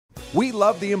We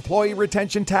love the Employee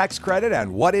Retention Tax Credit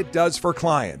and what it does for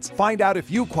clients. Find out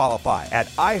if you qualify at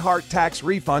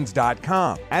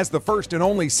iHeartTaxRefunds.com. As the first and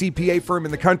only CPA firm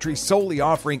in the country solely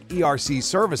offering ERC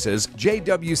services,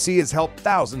 JWC has helped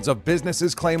thousands of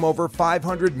businesses claim over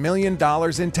 $500 million in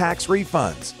tax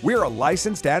refunds. We're a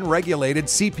licensed and regulated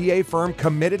CPA firm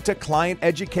committed to client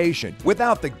education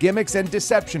without the gimmicks and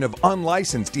deception of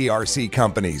unlicensed ERC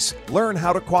companies. Learn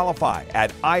how to qualify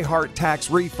at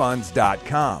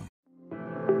iHeartTaxRefunds.com.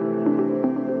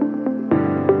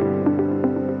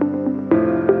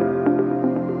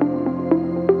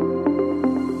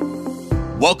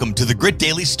 Welcome to the Grit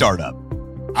Daily Startup.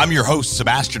 I'm your host,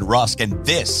 Sebastian Rusk, and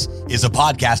this is a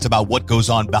podcast about what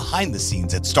goes on behind the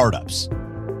scenes at startups.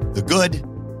 The good,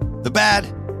 the bad,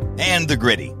 and the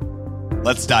gritty.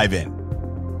 Let's dive in.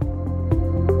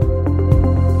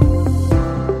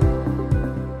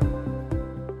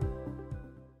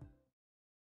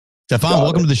 Stefan,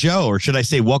 welcome to the show, or should I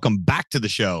say welcome back to the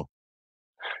show?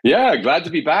 Yeah, glad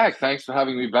to be back. Thanks for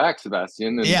having me back,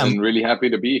 Sebastian, and I'm really happy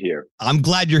to be here. I'm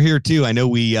glad you're here too. I know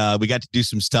we got to do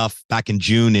some stuff back in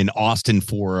June in Austin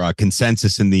for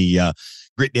Consensus in the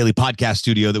Grit Daily podcast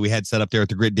studio that we had set up there at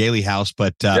the Grit Daily house,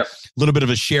 but a little bit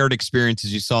of a shared experience,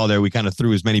 as you saw there. We kind of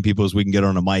threw as many people as we can get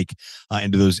on a mic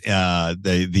into those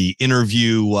the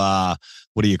interview.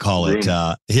 What do you call it?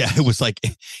 It was like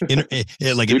an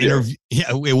interview. Yeah,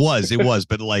 it was,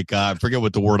 but like I forget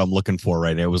what the word I'm looking for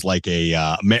right now. It was like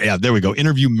a there we go,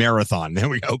 interview marathon. There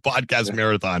we go, podcast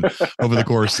marathon over the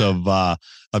course of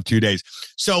 2 days.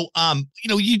 So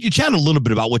you chatted a little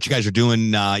bit about what you guys are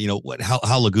doing.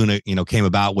 How Laguna came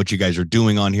about, what you guys are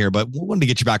doing on here. But we wanted to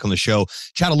get you back on the show,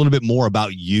 chat a little bit more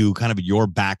about you, kind of your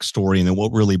backstory, and then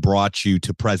what really brought you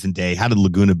to present day. How did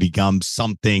Laguna become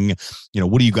something?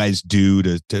 What do you guys do?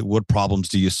 To what problems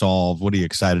do you solve? What are you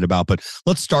excited about? But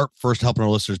let's start first helping our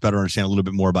listeners better understand a little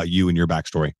bit more about you and your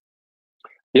backstory.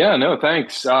 Yeah, no,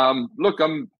 thanks. Look,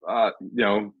 I'm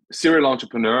serial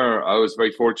entrepreneur. I was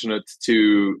very fortunate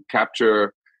to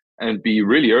capture and be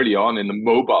really early on in the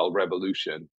mobile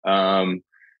revolution,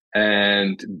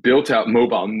 and built out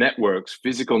mobile networks,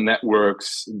 physical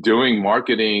networks, doing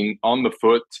marketing on the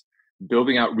foot,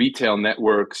 building out retail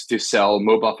networks to sell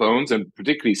mobile phones and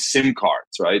particularly SIM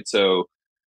cards, right? So,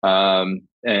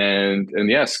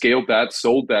 scaled that,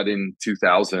 sold that in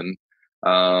 2000,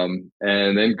 and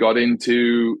then got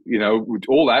into,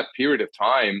 all that period of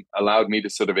time allowed me to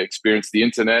sort of experience the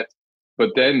internet, but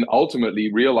then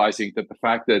ultimately realizing that the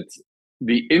fact that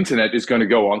the internet is going to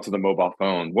go onto the mobile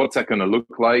phone, what's that going to look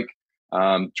like?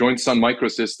 Joined Sun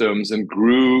Microsystems and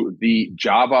grew the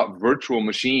Java virtual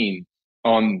machine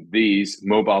on these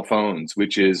mobile phones,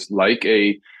 which is like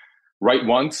a write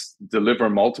once,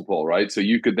 deliver multiple, right? So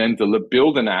you could then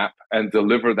build an app and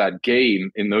deliver that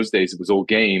game. In those days, it was all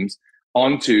games,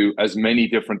 onto as many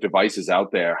different devices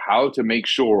out there. How to make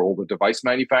sure all the device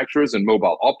manufacturers and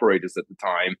mobile operators at the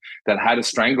time that had a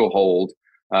stranglehold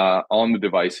on the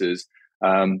devices,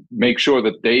 make sure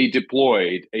that they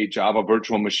deployed a Java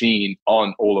virtual machine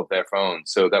on all of their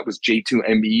phones. So that was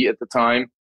J2ME at the time.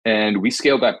 And we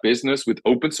scaled that business with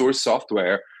open source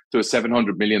software to a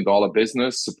 $700 million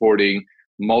business, supporting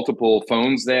multiple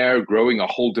phones there, growing a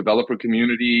whole developer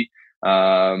community.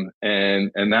 And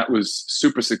that was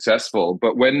super successful.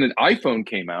 But when the iPhone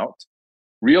came out,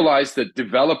 realized that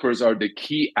developers are the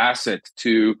key asset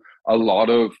to a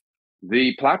lot of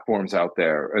the platforms out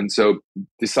there. And so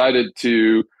decided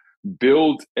to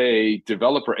build a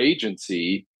developer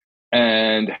agency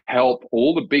and help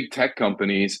all the big tech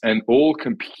companies and all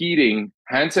competing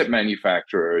handset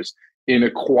manufacturers in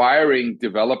acquiring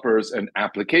developers and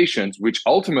applications, which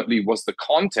ultimately was the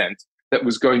content that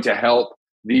was going to help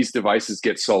these devices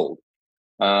get sold.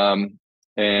 And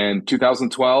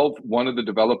 2012, one of the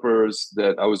developers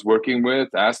that I was working with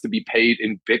asked to be paid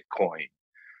in Bitcoin.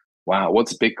 Wow,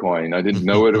 what's Bitcoin? I didn't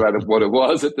know what it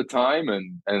was at the time.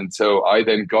 And so I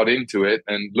then got into it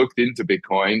and looked into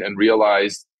Bitcoin and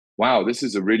realized, wow, this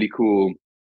is a really cool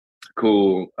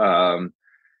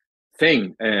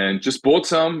thing, and just bought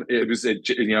some. It was they had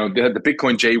the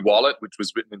Bitcoin J wallet, which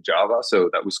was written in Java, so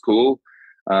that was cool.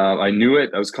 I knew it.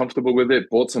 I was comfortable with it.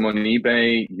 Bought some on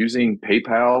eBay using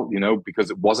PayPal, because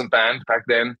it wasn't banned back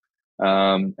then,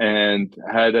 and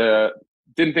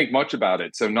didn't think much about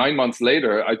it. So 9 months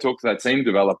later, I talked to that same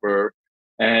developer,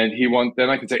 and then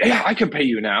I could say, "Yeah, I can pay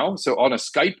you now." So on a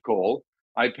Skype call,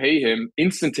 I pay him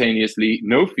instantaneously,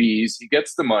 no fees. He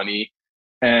gets the money.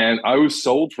 And I was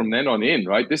sold from then on in,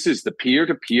 right? This is the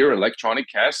peer-to-peer electronic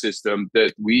cash system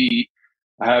that we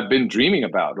have been dreaming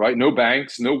about, right? No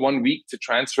banks, no 1 week to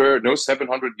transfer, no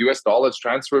 $700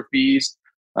 transfer fees.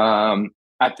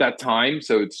 at that time.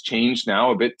 So it's changed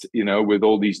now a bit, with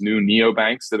all these new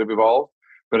neobanks that have evolved.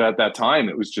 But at that time,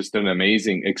 it was just an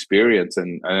amazing experience.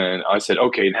 And I said,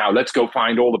 okay, now let's go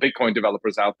find all the Bitcoin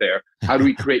developers out there. How do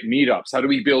we create meetups? How do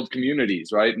we build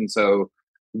communities, right? And so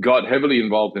got heavily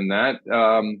involved in that,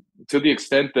 to the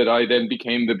extent that I then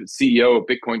became the CEO of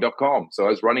Bitcoin.com. So I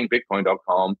was running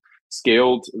Bitcoin.com,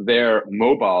 scaled their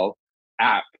mobile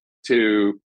app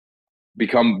to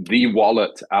become the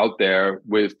wallet out there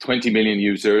with 20 million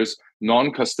users,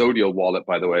 non-custodial wallet,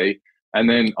 by the way. And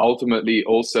then ultimately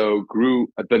also grew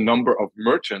the number of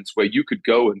merchants where you could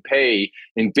go and pay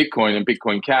in Bitcoin and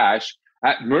Bitcoin Cash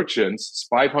at merchants,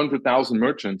 500,000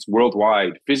 merchants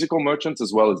worldwide, physical merchants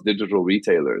as well as digital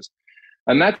retailers.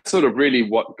 And that's sort of really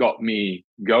what got me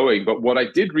going. But what I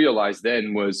did realize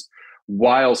then was,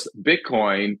 whilst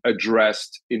Bitcoin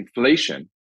addressed inflation,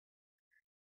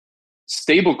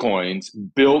 stablecoins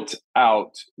built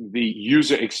out the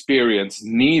user experience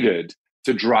needed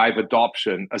to drive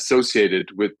adoption associated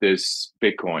with this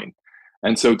Bitcoin.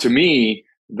 And so to me,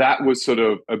 that was sort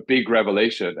of a big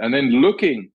revelation. And then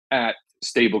looking at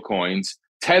stablecoins,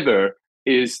 Tether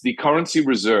is the currency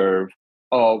reserve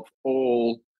of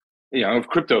all, of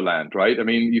crypto land, right? I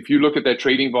mean, if you look at their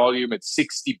trading volume, it's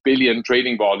 60 billion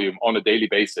trading volume on a daily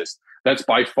basis. That's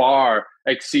by far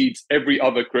exceeds every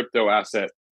other crypto asset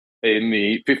in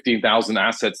the 15,000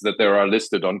 assets that there are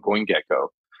listed on CoinGecko.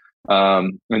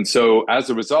 And so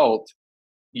as a result,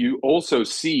 you also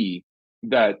see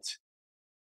that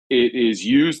it is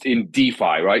used in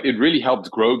DeFi, right? It really helped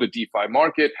grow the DeFi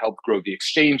market, helped grow the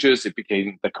exchanges. It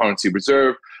became the currency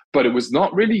reserve, but it was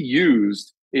not really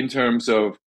used in terms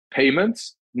of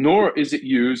payments, nor is it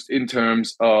used in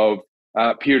terms of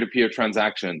peer-to-peer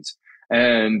transactions.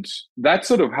 And that's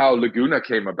sort of how Laguna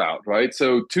came about, right?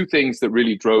 So two things that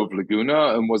really drove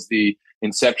Laguna and was the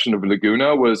inception of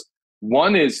Laguna was,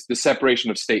 one is the separation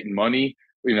of state and money.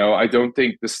 I don't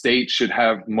think the state should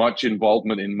have much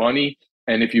involvement in money.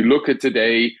 And if you look at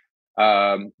today,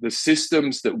 the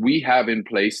systems that we have in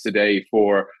place today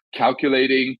for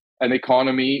calculating an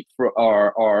economy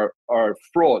are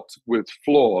fraught with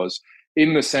flaws,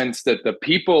 in the sense that the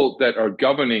people that are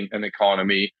governing an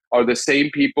economy are the same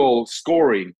people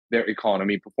scoring their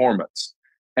economy performance.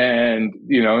 And,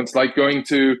 it's like going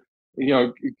to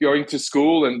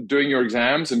school and doing your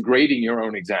exams and grading your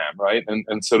own exam, right?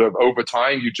 And sort of over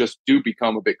time, you just do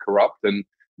become a bit corrupt, and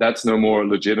that's no more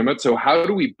legitimate. So how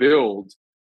do we build,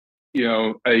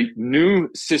 a new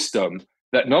system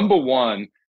that, number one,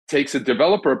 takes a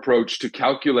developer approach to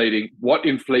calculating what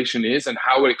inflation is and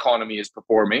how an economy is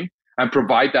performing, and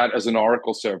provide that as an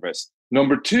Oracle service.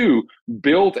 Number two,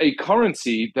 build a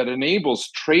currency that enables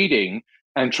trading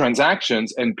and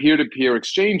transactions and peer-to-peer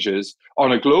exchanges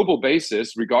on a global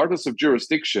basis, regardless of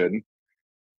jurisdiction,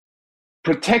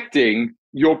 protecting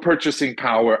your purchasing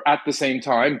power at the same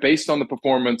time based on the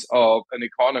performance of an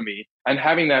economy, and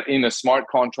having that in a smart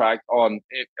contract on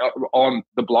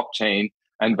the blockchain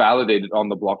and validated on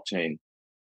the blockchain,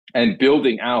 and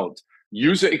building out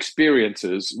user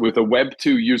experiences with a Web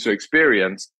 2 user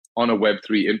experience on a Web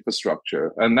 3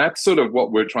 infrastructure. And that's sort of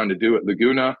what we're trying to do at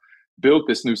Laguna, build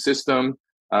this new system.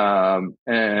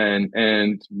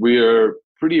 And we're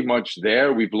pretty much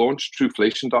there. We've launched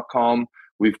Trueflation.com.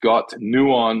 We've got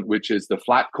Nuon, which is the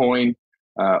flat coin.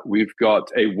 We've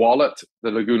got a wallet,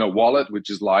 the Laguna wallet, which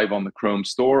is live on the Chrome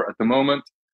store at the moment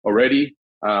already.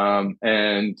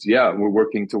 And yeah, we're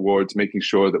working towards making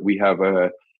sure that we have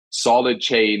a solid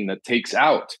chain that takes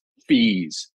out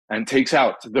fees and takes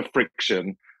out the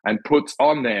friction and puts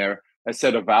on there a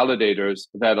set of validators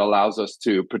that allows us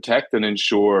to protect and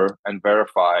ensure and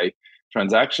verify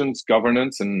transactions,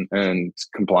 governance, and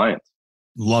compliance.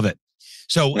 Love it.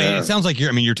 So It sounds like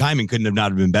your timing couldn't have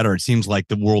not been better. It seems like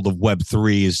the world of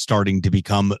Web3 is starting to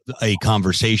become a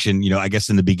conversation, I guess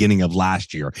in the beginning of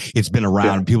last year. It's been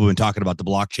around. Yeah. People have been talking about the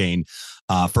blockchain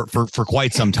for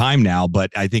quite some time now,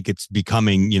 but I think it's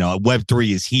becoming,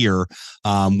 Web3 is here,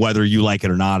 whether you like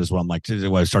it or not, is what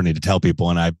I'm starting to tell people.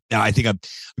 And I think I'm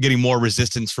getting more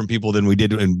resistance from people than we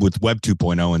did with Web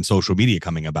 2.0 and social media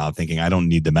coming about, thinking I don't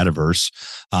need the metaverse.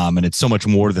 And it's so much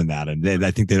more than that. And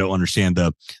I think they don't understand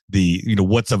the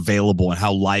what's available and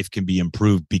how life can be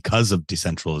improved because of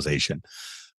decentralization.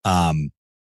 Do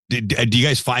you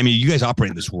guys find, you guys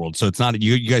operate in this world, so it's not,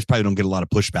 you guys probably don't get a lot of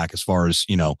pushback as far as,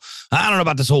 I don't know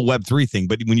about this whole Web3 thing,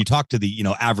 but when you talk to the,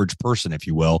 average person, if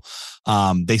you will,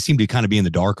 they seem to kind of be in the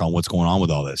dark on what's going on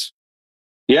with all this.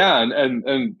 Yeah.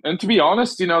 And to be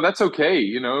honest, that's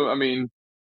okay.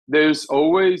 There's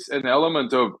always an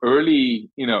element of early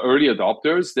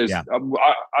adopters. There's,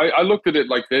 I looked at it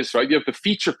like this, right? You have the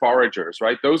feature foragers,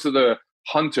 right? Those are the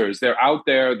hunters. They're out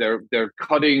there, they're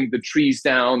cutting the trees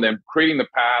down, they're creating the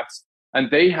paths, and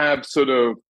they have sort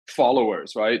of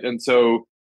followers, right? And so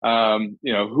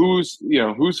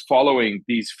who's following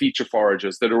these feature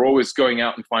foragers that are always going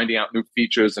out and finding out new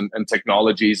features and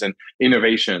technologies and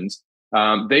innovations.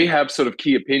 They have sort of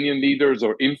key opinion leaders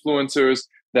or influencers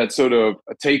that sort of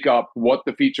take up what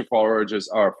the feature foragers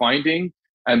are finding,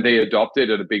 and they adopt it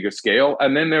at a bigger scale.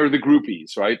 And then there are the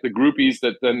groupies, right? The groupies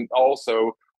that then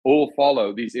also all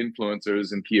follow these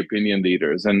influencers and key opinion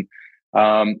leaders. And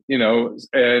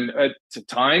and at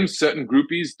times certain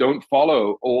groupies don't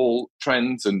follow all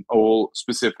trends and all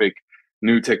specific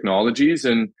new technologies.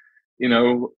 And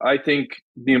I think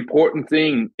the important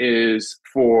thing is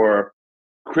for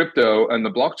crypto and the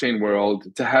blockchain world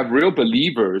to have real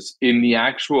believers in the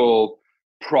actual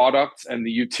products and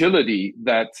the utility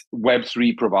that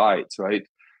Web3 provides, right?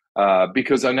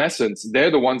 Because in essence, they're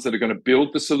the ones that are going to build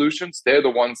the solutions. They're the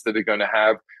ones that are going to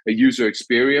have a user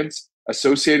experience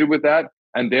associated with that.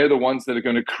 And they're the ones that are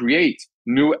going to create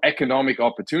new economic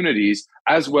opportunities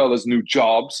as well as new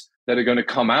jobs that are going to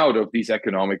come out of these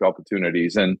economic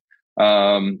opportunities. And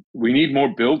we need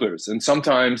more builders. And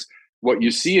sometimes what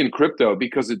you see in crypto,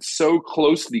 because it's so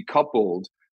closely coupled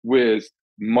with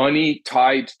money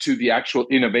tied to the actual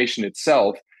innovation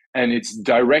itself, and it's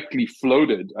directly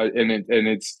floated, and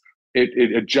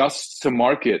it adjusts to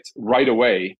market right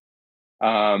away,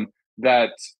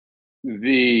 that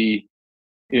the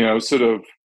sort of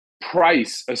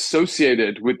price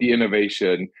associated with the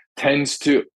innovation tends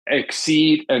to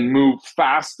exceed and move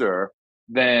faster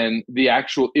than the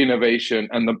actual innovation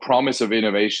and the promise of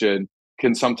innovation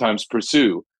can sometimes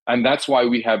pursue. And that's why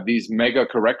we have these mega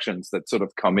corrections that sort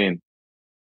of come in.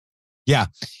 Yeah.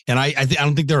 And I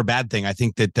don't think they're a bad thing. I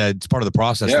think that it's part of the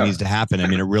process that needs to happen. I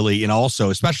mean, it really, and also,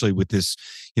 especially with this,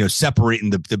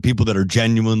 separating the people that are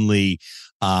genuinely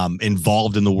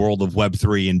involved in the world of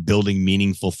Web3 and building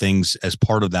meaningful things as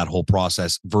part of that whole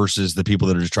process versus the people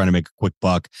that are just trying to make a quick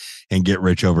buck and get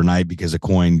rich overnight because a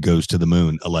coin goes to the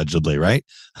moon, allegedly, right?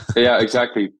 Yeah,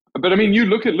 exactly. But I mean, you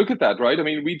look at that, right? I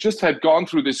mean, we just had gone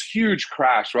through this huge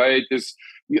crash, right?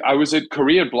 I was at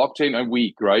Korea Blockchain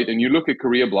Week, right? And you look at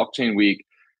Korea Blockchain Week,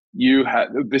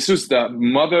 this was the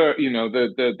mother,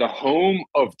 the home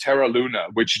of Terra Luna,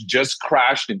 which just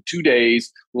crashed in 2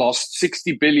 days, lost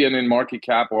 60 billion in market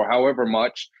cap or however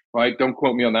much, right? Don't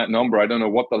quote me on that number. I don't know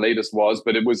what the latest was,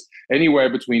 but it was anywhere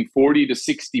between 40 to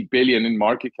 60 billion in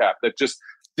market cap that just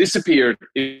disappeared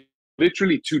in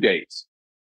literally 2 days.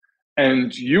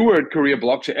 And you were at Korea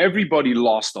Blockchain. Everybody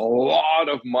lost a lot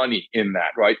of money in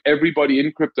that, right? Everybody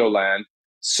in crypto land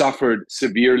suffered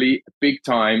severely, big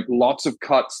time, lots of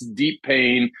cuts, deep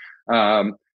pain.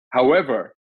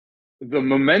 However, the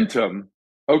momentum,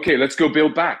 okay, let's go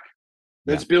build back.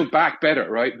 Let's build back better,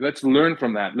 right? Let's learn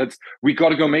from that. We got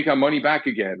to go make our money back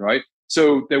again, right?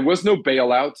 So there was no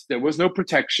bailout. There was no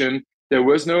protection. There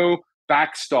was no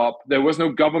backstop. There was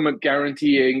no government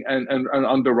guaranteeing and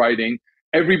underwriting.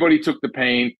 Everybody took the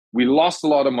pain. We lost a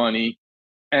lot of money.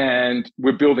 And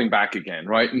we're building back again,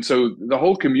 right? And so the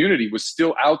whole community was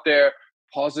still out there,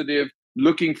 positive,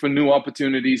 looking for new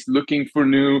opportunities, looking for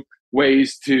new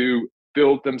ways to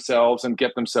build themselves and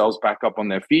get themselves back up on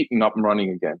their feet and up and running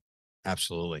again.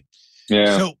 Absolutely.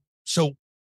 Yeah. So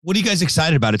what are you guys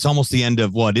excited about? It's almost the end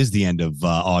of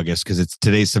August, because it's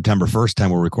today's September 1st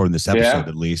time we're recording this episode,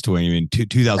 at least. I mean,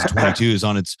 2022 is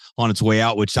on its way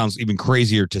out, which sounds even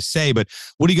crazier to say. But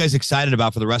what are you guys excited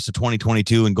about for the rest of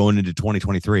 2022 and going into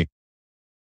 2023?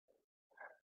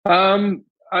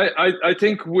 I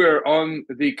think we're on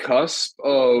the cusp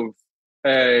of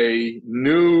a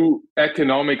new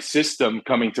economic system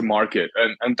coming to market,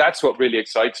 and that's what really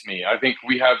excites me. I think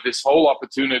we have this whole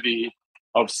opportunity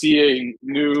of seeing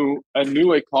a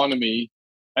new economy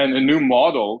and a new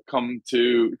model come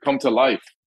to life.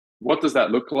 What does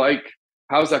that look like?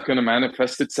 How's that going to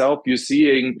manifest itself? You're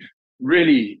seeing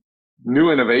really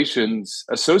new innovations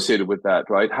associated with that,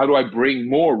 right? How do I bring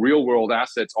more real world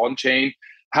assets on chain?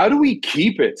 How do we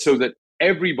keep it so that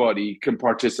everybody can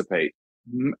participate?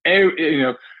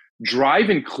 Drive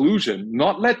inclusion,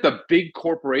 not let the big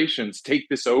corporations take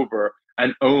this over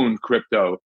and own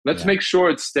crypto. Let's make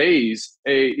sure it stays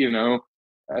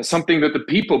something that the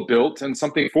people built and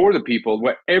something for the people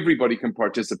where everybody can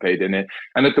participate in it.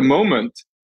 And at the moment,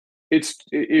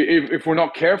 if we're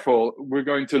not careful, we're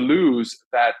going to lose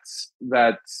that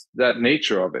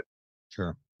nature of it.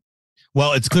 Sure.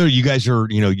 Well, it's clear you guys are,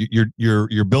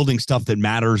 you're building stuff that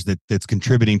matters, that's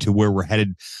contributing to where we're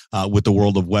headed with the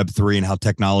world of Web3 and how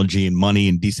technology and money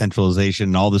and decentralization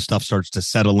and all this stuff starts to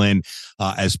settle in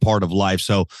as part of life.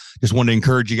 So just want to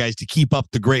encourage you guys to keep up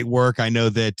the great work. I know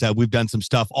that we've done some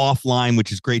stuff offline,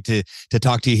 which is great to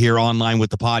talk to you here online with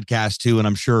the podcast too. And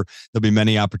I'm sure there'll be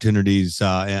many opportunities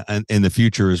in the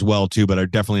future as well too, but I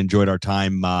definitely enjoyed our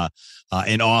time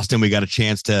in Austin. We got a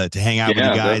chance to hang out with you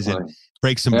guys definitely. And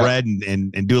break some bread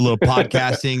and do a little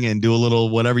podcasting and do a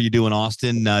little whatever you do in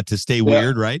Austin to stay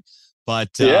weird, right? But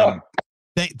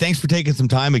thanks for taking some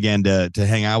time again to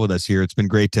hang out with us here. It's been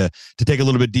great to take a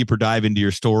little bit deeper dive into your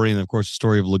story and, of course, the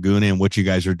story of Laguna and what you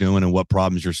guys are doing and what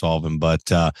problems you're solving. But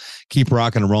keep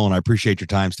rocking and rolling. I appreciate your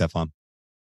time, Stefan.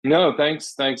 No,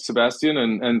 thanks, Sebastian,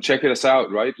 and check us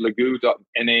out, right?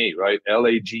 Lagu.na, right?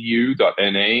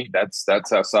 Lagu.na.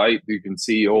 That's our site. You can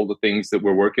see all the things that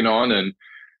we're working on, and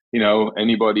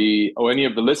anybody or any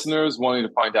of the listeners wanting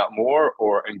to find out more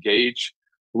or engage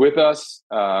with us,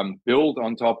 build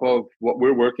on top of what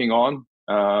we're working on,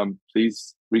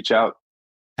 please reach out.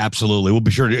 Absolutely. We'll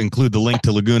be sure to include the link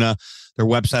to Laguna, their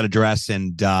website address,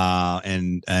 and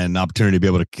an opportunity to be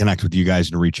able to connect with you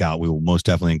guys and reach out. We will most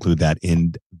definitely include that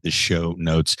in the show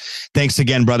notes. Thanks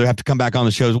again, brother. Have to come back on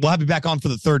the show. We'll have you back on for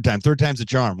the third time. Third time's a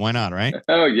charm. Why not, right?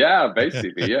 Oh yeah,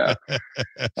 basically, yeah.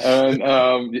 And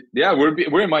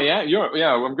we're in Miami.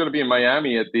 I'm going to be in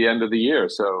Miami at the end of the year,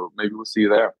 so maybe we'll see you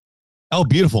there. Oh,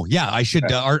 beautiful. Yeah, I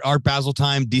should. Art Basel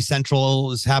time,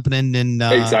 Decentral is happening in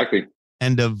exactly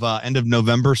end of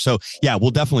November. So yeah, we'll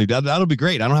definitely that'll be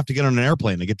great. I don't have to get on an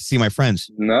airplane. I get to see my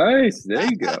friends. Nice. There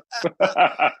you go.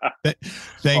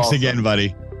 Thanks awesome. Again,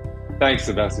 buddy. Thanks,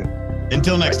 Sebastian.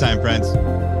 Until next time, friends.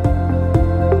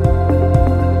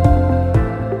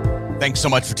 Thanks so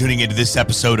much for tuning into this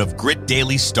episode of Grit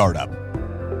Daily Startup.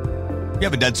 If you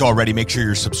haven't done so already, make sure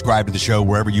you're subscribed to the show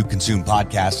wherever you consume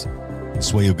podcasts.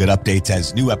 This way you'll get updates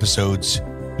as new episodes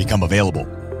become available.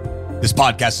 This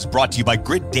podcast is brought to you by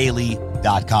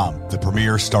GritDaily.com, the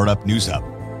premier startup news hub.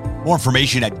 More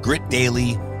information at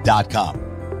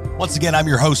GritDaily.com. Once again, I'm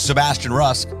your host, Sebastian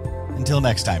Rusk. Until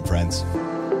next time, friends.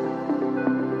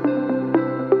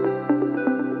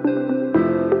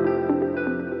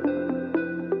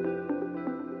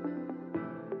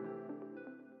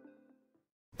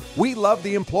 We love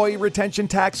the Employee Retention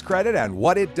Tax Credit and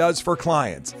what it does for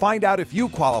clients. Find out if you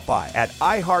qualify at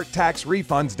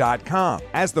iHeartTaxRefunds.com.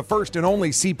 As the first and only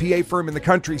CPA firm in the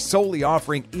country solely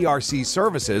offering ERC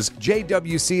services,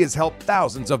 JWC has helped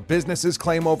thousands of businesses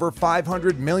claim over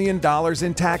 $500 million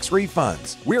in tax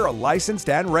refunds. We're a licensed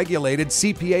and regulated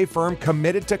CPA firm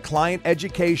committed to client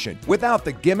education without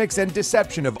the gimmicks and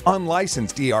deception of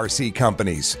unlicensed ERC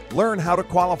companies. Learn how to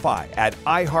qualify at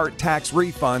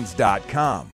iHeartTaxRefunds.com.